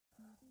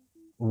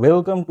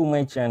Welcome to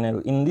my channel.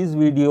 In this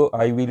video,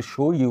 I will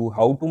show you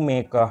how to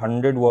make a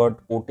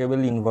 100-watt portable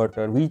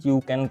inverter which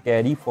you can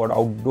carry for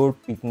outdoor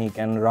picnic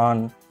and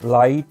run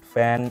light,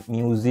 fan,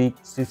 music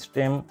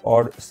system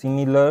or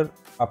similar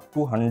up to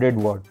 100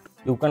 watt.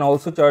 You can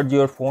also charge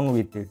your phone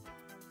with it.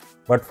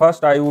 But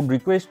first, I would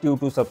request you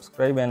to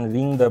subscribe and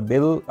ring the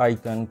bell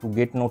icon to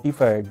get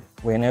notified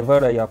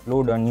whenever I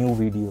upload a new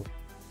video.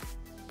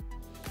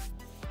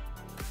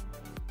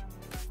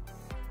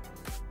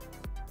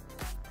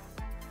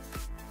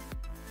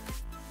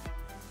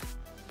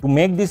 To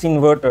make this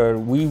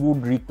inverter, we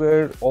would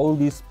require all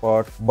these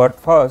parts, but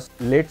first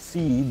let's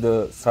see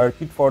the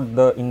circuit for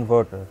the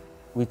inverter,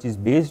 which is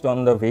based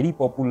on the very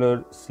popular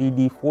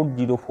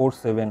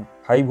CD4047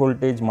 high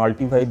voltage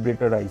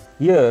multi-vibrator IC.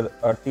 Here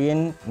a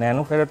 10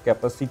 nanofarad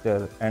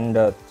capacitor and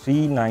a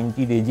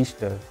 390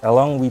 resistor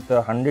along with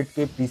a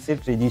 100k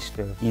preset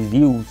resistor is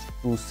used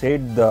to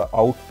set the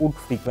output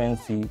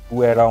frequency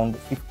to around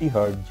 50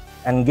 Hz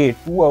and get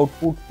two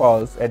output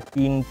pulse at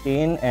pin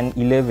 10 and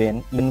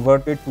 11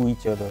 inverted to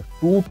each other.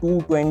 Two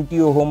 220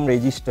 ohm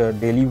resistor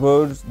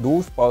delivers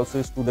those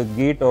pulses to the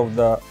gate of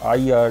the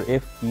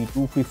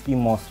IRFP250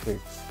 MOSFETs.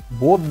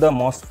 Both the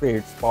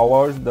MOSFETs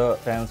powers the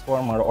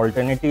transformer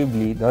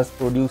alternatively, thus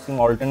producing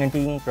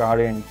alternating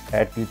current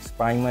at its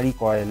primary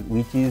coil,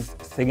 which is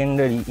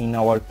secondary in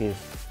our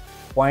case.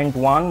 0.1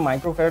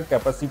 microfarad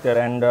capacitor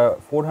and a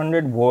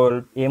 400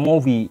 volt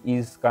MOV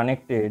is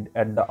connected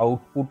at the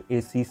output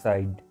AC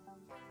side.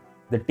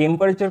 The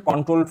temperature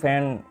control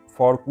fan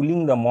for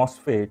cooling the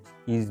MOSFETs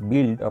is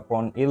built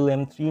upon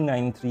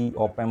LM393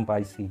 op-amp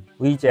IC,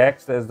 which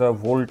acts as the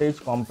voltage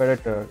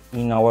comparator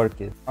in our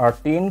case. Our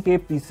 10K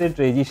preset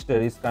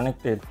resistor is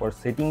connected for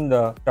setting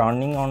the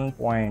turning on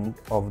point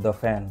of the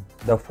fan.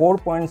 The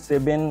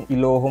 4.7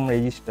 kΩ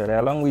resistor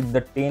along with the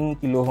 10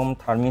 kΩ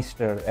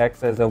thermistor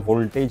acts as a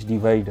voltage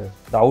divider.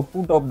 The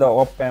output of the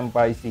op-amp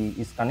IC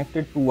is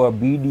connected to a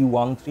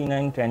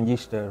BD139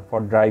 transistor for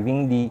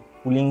driving the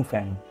cooling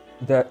fan.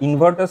 The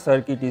inverter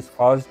circuit is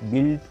first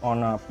built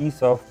on a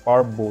piece of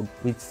perf board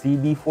with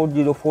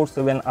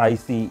CD4047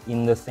 IC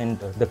in the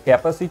center. The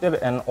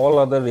capacitor and all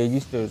other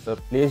resistors are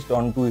placed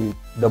onto it.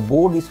 The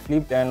board is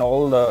flipped and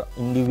all the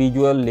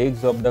individual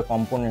legs of the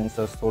components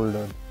are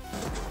soldered.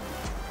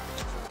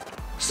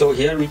 So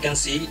here we can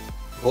see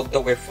both the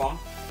waveform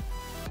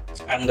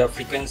and the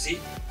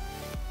frequency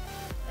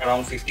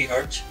around 50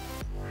 Hz,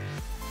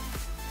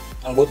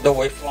 and both the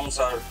waveforms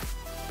are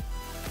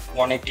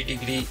 180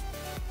 degree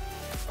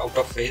out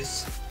of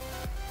phase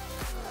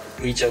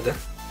to each other.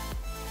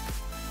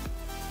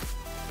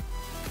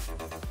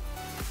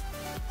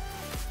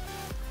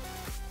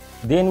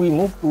 Then we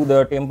move to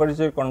the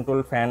temperature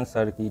control fan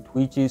circuit,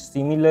 which is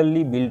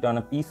similarly built on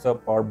a piece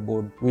of perf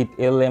board with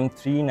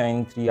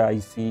LM393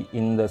 IC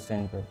in the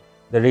center.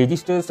 The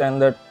resistors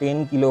and the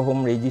 10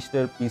 kΩ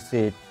resistor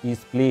preset is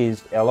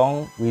placed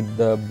along with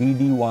the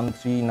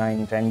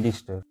BD139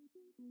 transistor.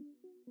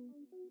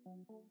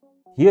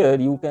 Here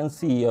you can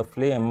see a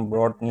flame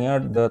brought near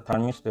the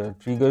thermistor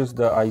triggers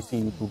the IC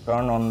to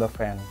turn on the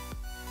fan.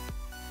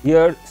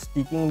 Here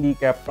sticking the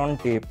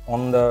Kapton tape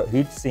on the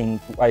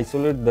heatsink to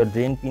isolate the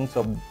drain pins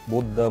of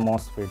both the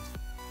MOSFETs.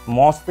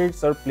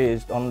 MOSFETs are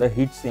placed on the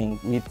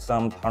heatsink with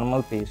some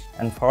thermal paste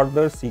and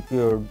further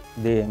secured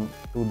them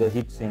to the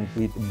heatsink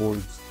with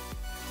bolts.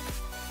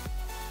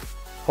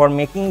 For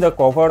making the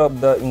cover of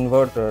the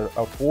inverter,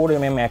 a 4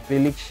 mm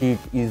acrylic sheet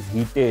is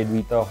heated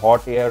with a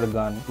hot air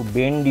gun to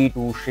bend it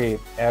to shape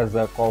as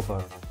a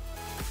cover.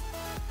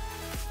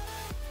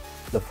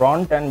 The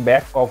front and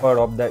back cover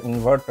of the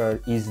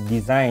inverter is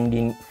designed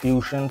in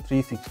Fusion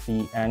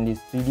 360 and is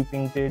 3D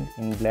printed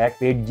in black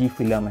PETG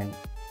filament.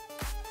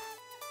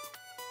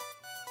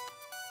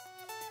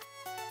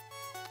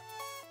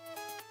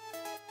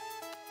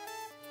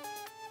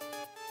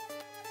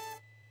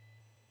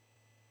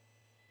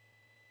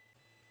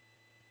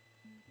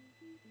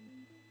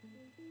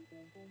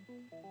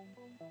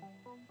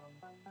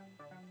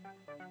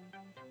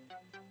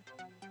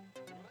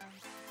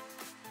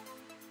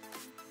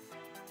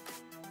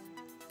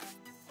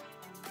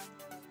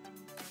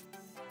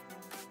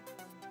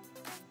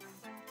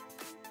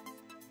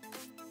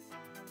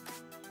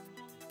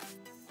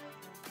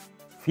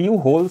 Few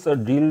holes are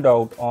drilled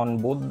out on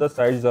both the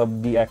sides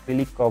of the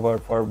acrylic cover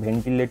for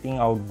ventilating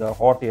out the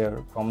hot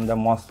air from the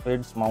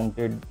MOSFET's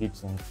mounted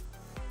heatsink.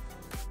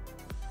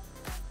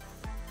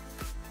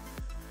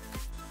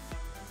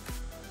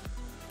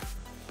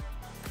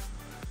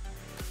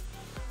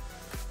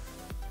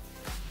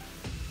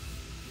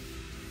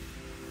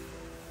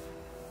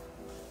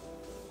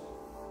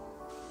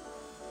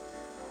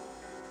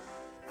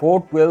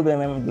 Four 12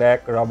 mm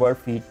black rubber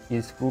feet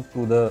is screwed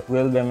to the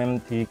 12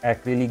 mm thick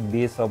acrylic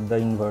base of the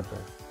inverter.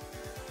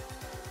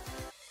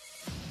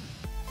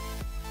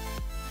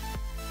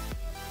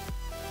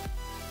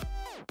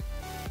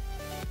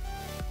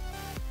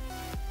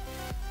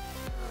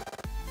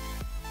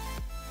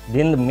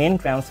 Then the main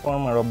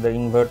transformer of the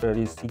inverter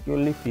is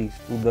securely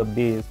fixed to the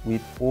base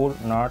with 4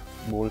 nuts,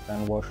 bolts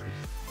and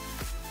washers.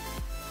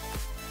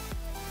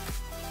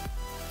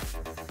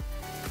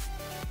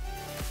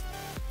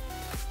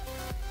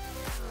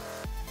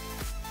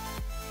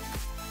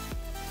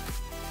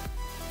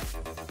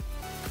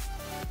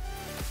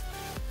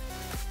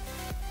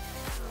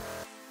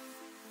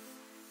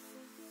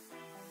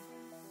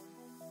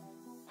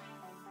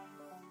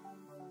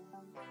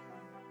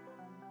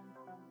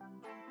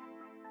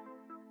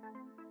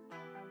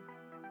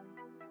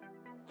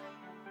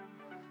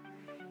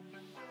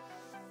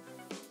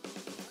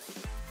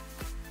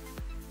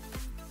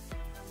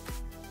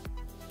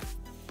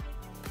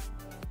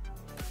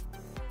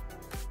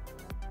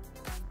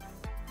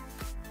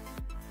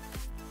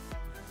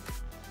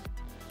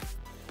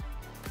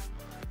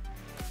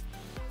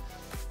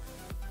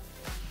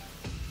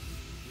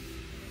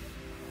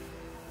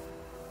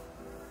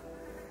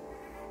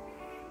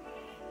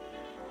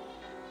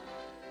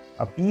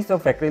 A piece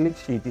of acrylic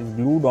sheet is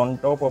glued on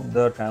top of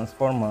the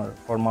transformer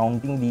for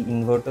mounting the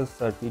inverter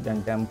circuit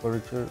and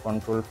temperature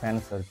control fan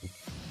circuit.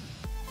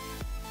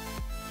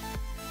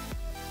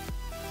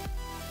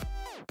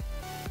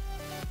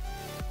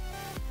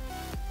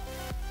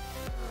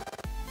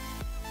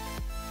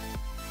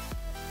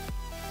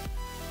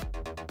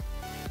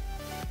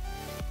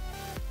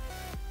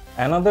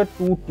 Another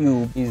two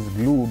tube is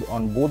glued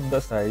on both the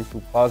sides to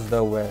pass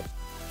the wires.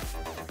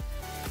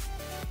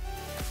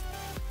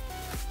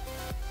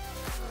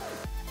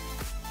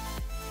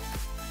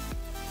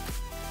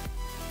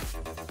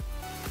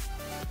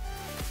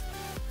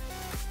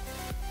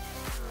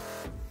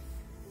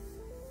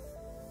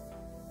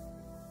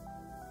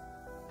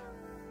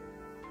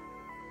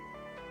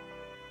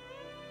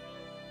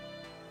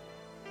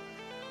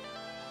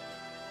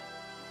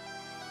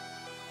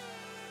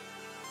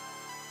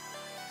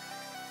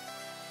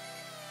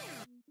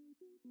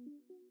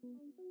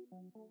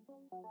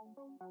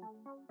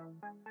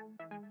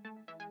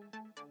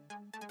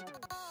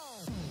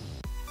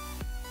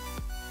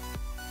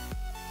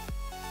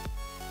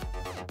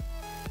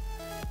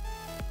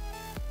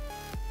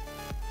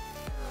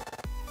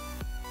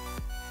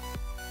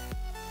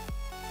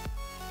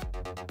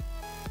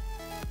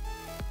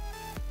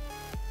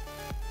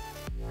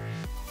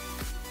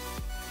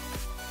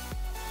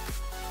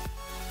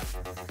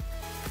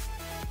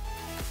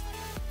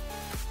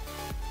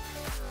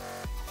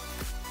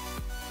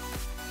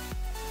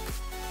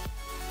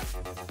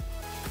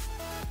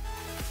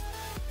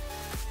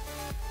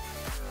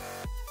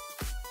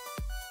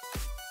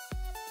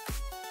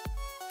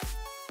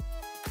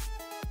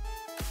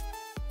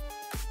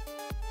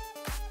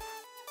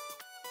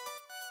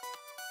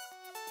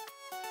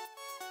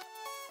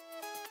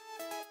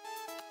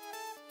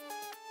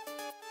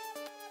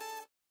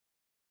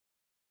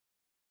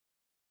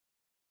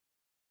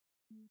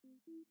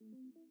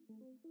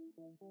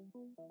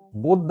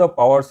 Both the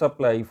power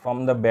supply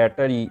from the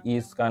battery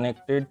is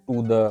connected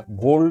to the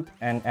volt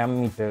and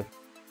ammeter.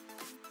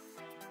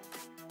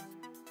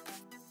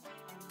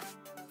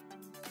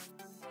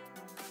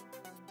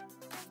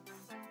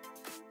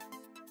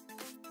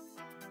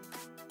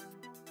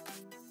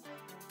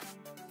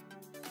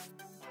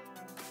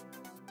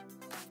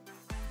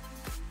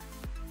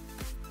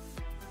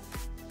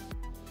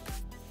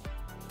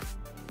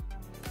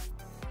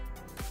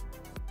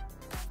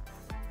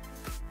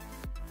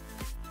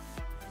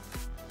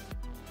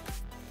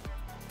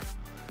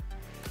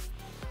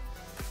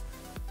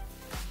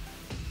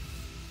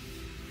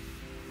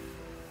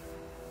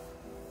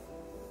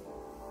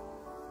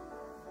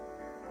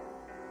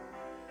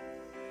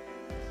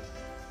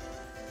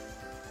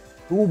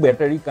 Two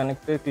battery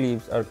connector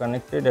clips are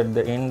connected at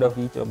the end of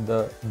each of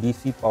the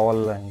DC power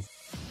lines.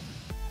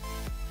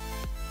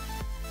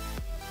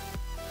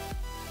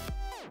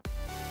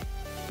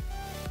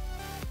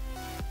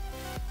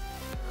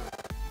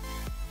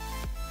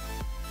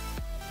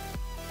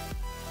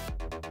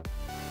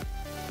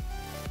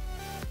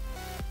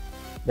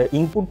 The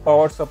input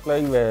power supply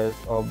wires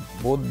of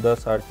both the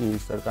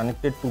circuits are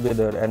connected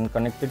together and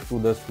connected to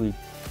the switch.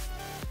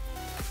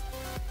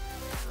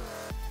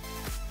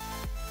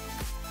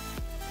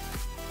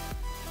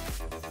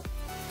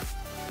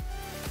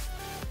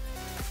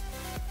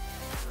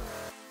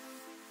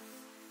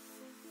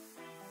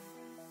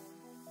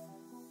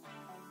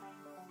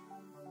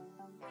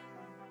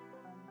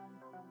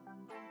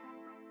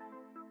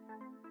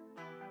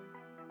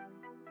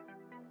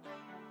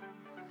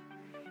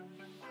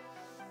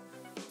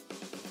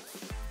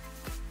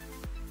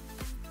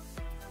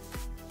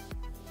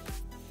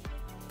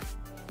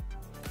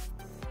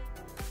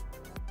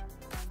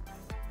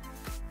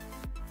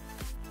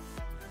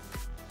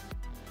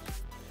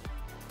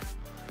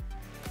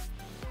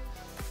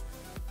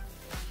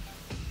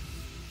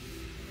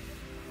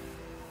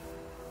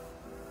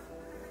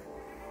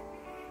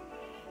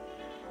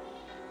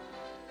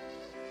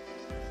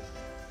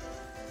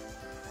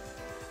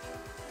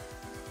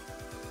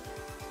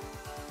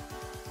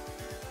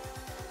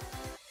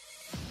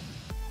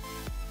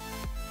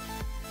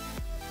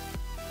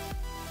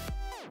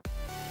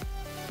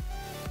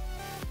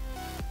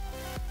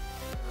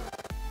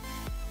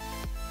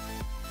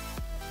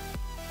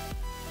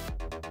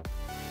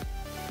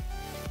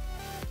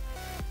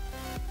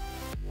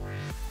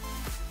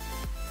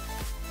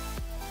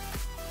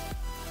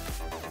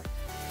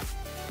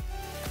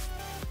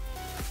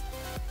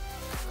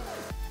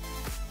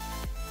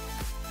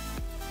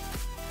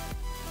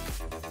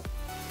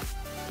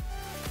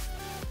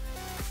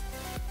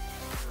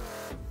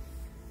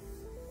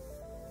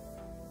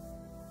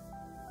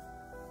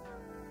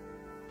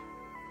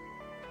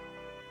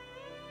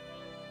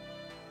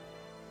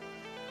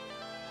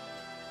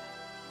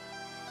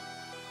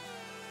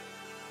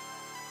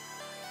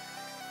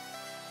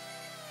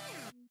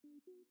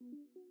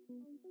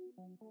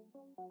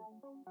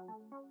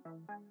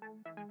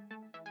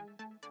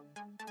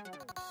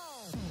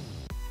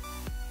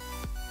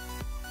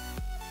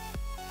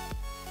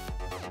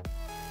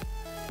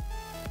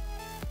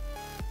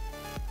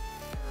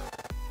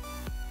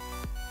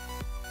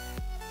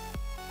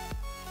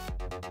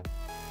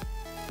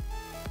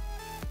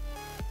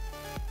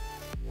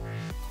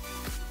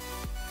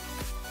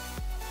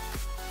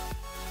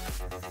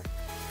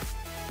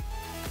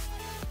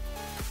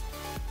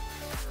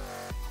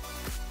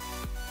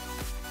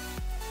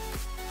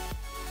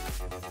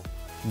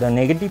 The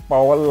negative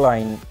power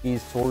line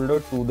is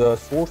soldered to the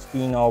source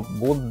pin of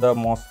both the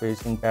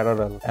MOSFETs in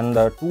parallel, and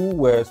the two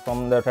wires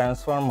from the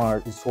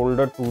transformer is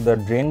soldered to the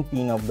drain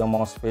pin of the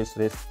MOSFETs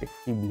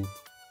respectively.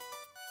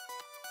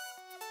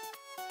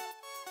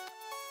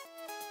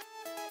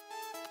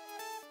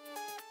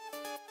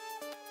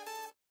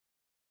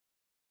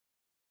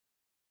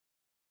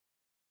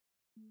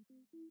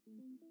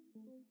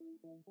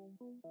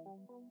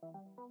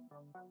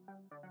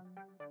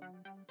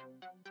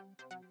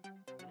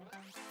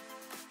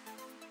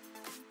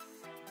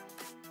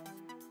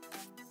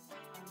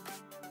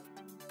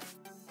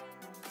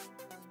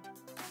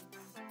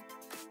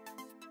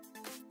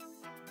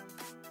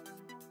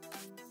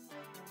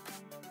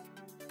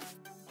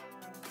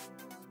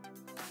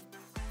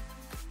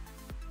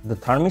 The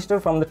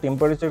thermistor from the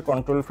temperature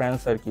control fan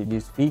circuit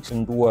is fixed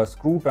into a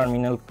screw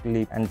terminal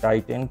clip and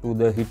tightened to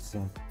the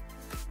heatsink.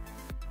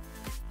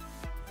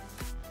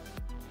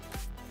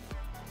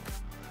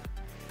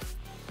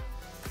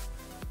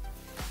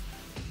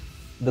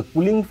 The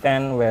cooling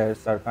fan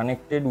wires are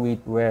connected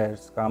with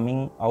wires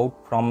coming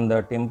out from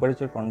the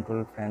temperature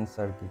control fan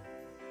circuit.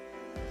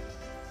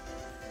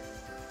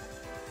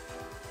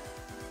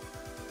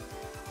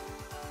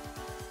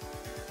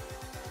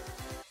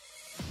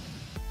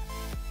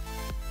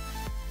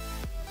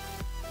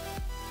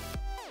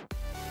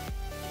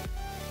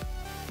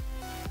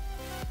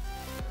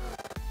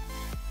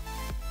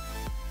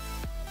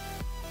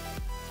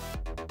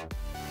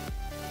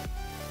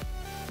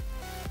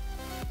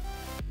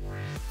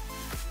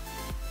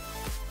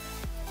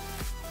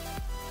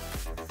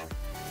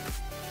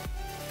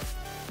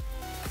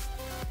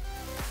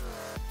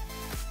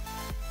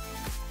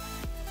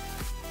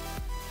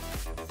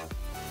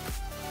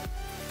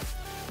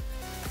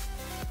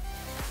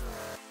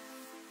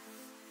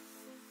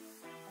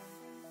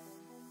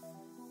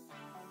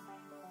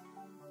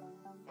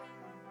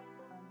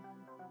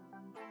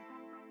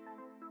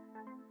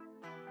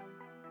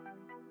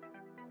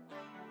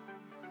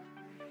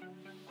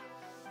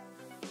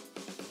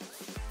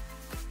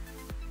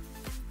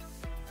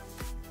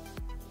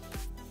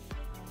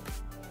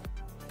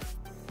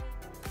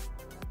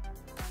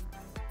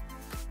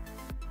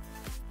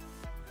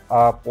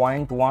 A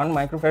 0.1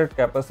 microfarad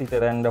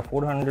capacitor and a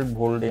 400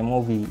 volt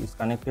MOV is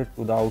connected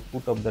to the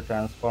output of the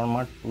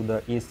transformer to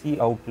the AC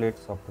outlet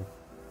socket.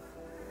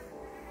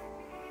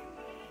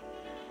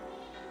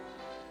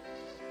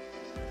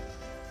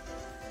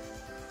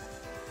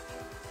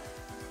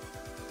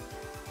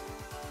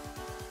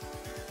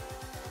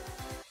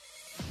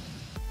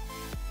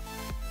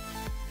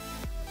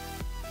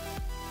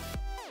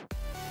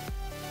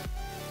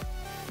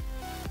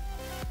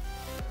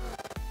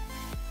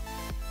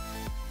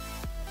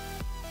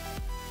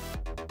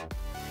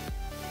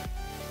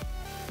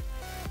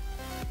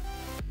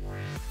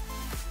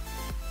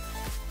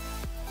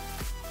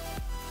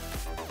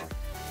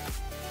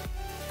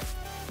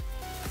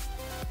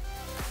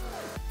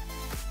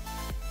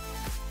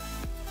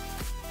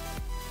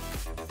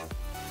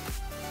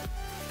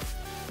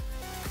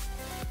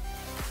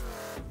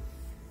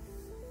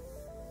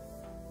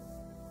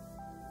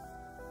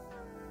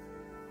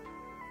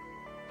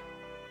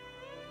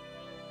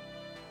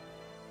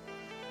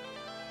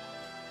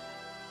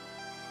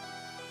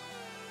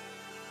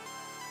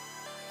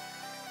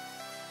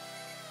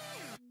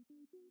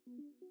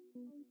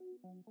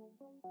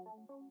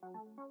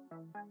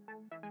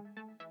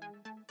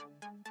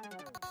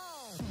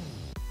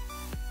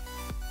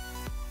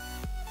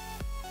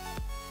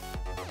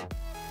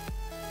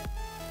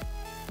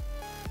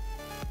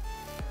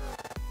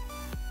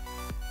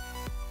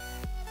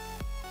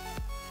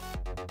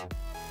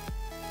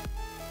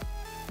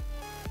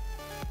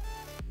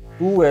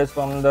 Two wires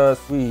from the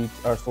switch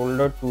are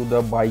soldered to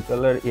the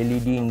bicolor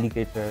LED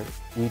indicator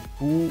with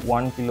two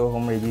 1 kilo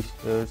ohm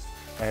resistors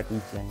at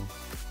each end.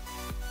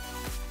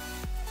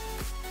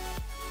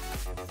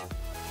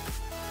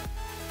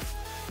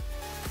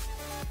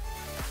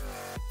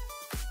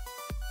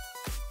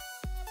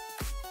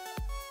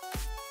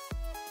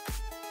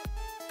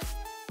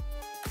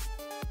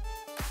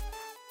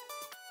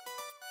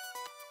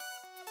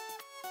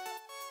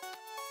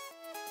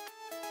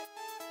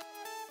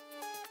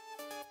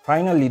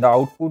 Finally, the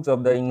outputs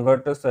of the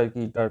inverter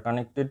circuit are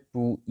connected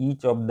to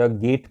each of the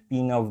gate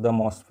pin of the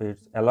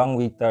MOSFETs along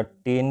with a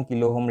 10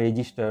 kilo ohm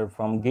resistor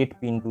from gate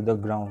pin to the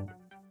ground.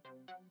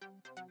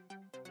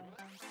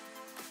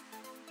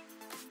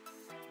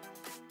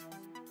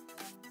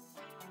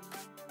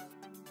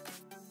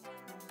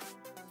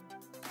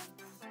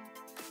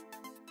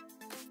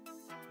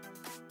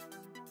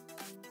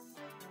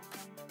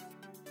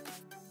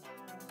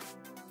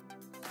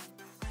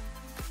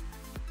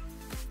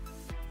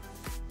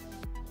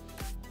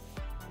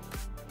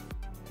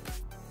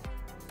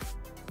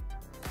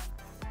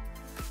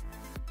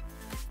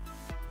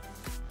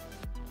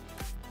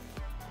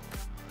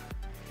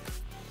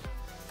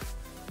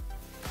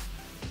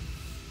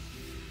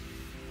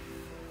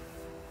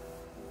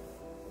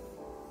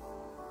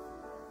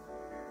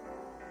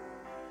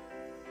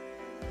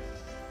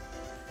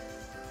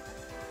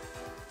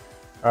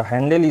 A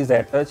handle is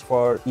attached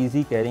for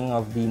easy carrying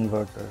of the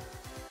inverter.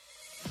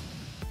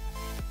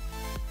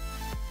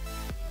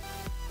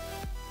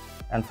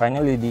 And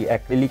finally, the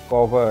acrylic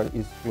cover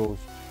is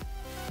closed.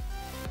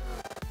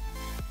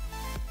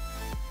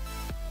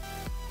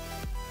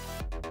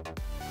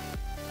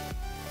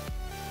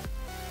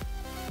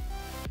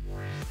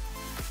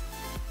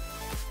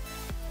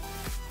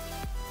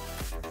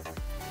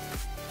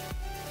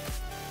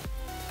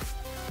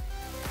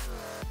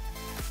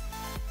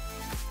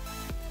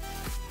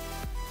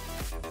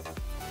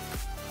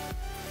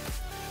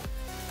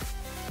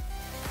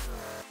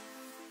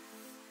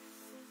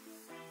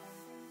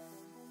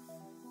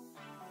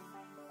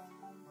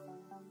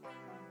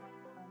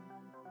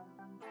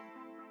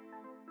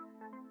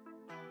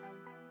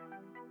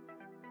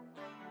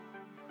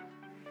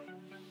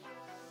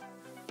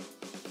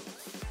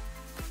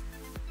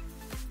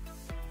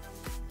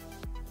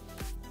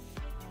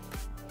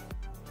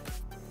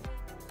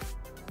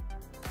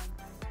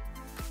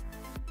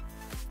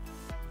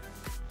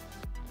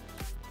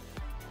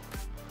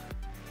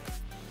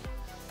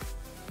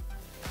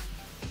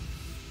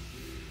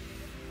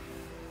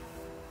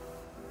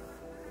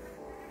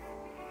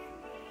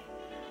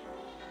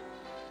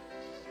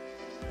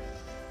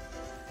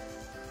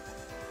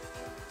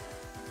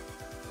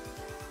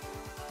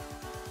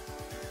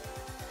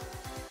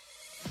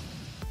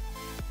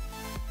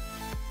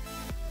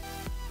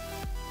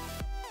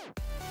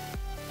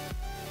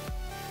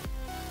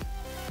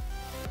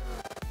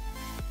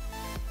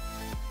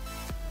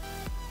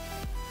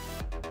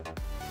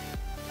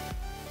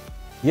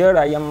 Here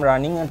I am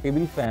running a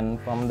table fan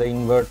from the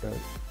inverter.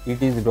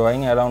 It is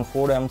drawing around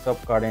 4 amps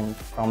of current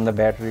from the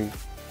battery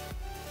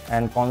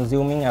and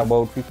consuming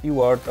about 50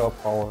 watt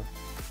of power.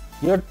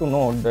 Here to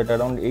note that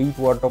around 8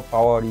 watt of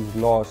power is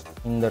lost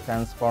in the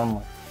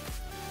transformer.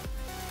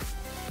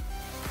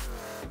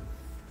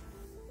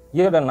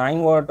 Here a 9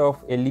 watt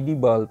of LED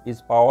bulb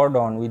is powered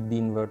on with the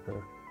inverter.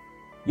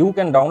 You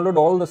can download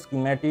all the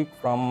schematic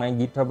from my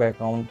GitHub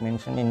account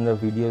mentioned in the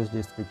video's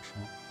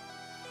description.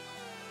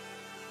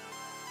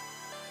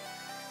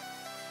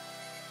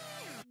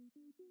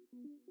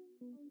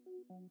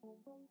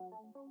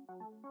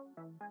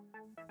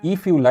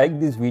 If you like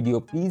this video,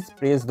 please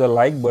press the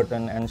like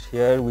button and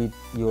share with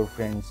your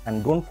friends,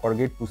 and don't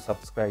forget to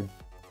subscribe.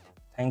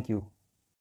 Thank you.